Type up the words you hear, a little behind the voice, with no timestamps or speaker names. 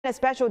a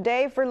special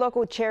day for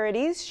local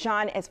charities.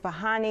 Shawn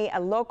Esfahani,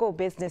 a local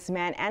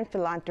businessman and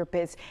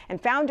philanthropist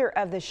and founder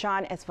of the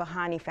Shawn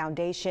Esfahani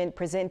Foundation,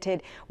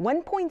 presented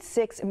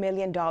 $1.6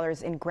 million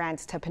in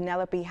grants to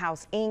Penelope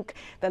House Inc.,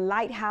 The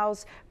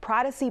Lighthouse,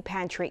 Prodigy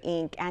Pantry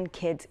Inc., and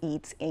Kids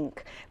Eats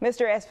Inc.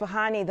 Mr.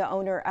 Esfahani, the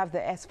owner of the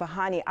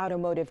Esfahani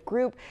Automotive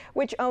Group,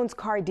 which owns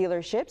car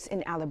dealerships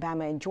in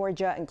Alabama and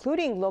Georgia,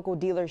 including local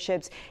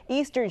dealerships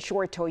Eastern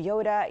Shore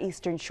Toyota,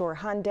 Eastern Shore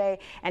Hyundai,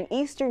 and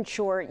Eastern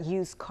Shore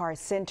Used Car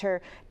Center,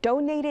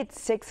 donated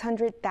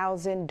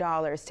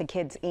 $600,000 to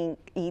Kids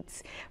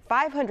Eats,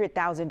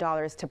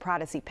 $500,000 to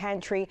Prodigy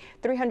Pantry,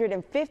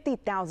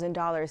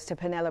 $350,000 to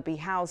Penelope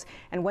House,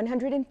 and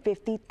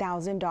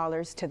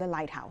 $150,000 to the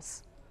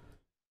Lighthouse.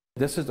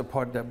 This is the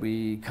part that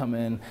we come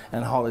in,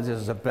 and holidays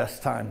is the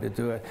best time to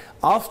do it.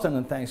 Often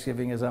in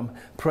Thanksgiving, as I'm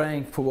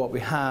praying for what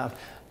we have,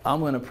 I'm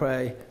going to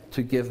pray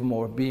to give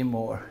more, be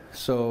more,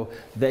 so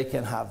they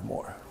can have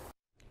more.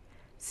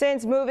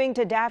 Since moving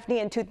to Daphne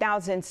in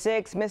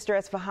 2006, Mr.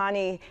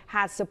 Esfahani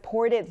has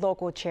supported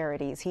local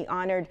charities. He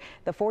honored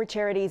the 4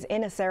 charities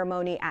in a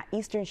ceremony at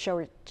Eastern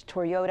Shore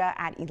Toyota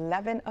at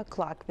 11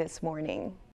 o'clock this morning.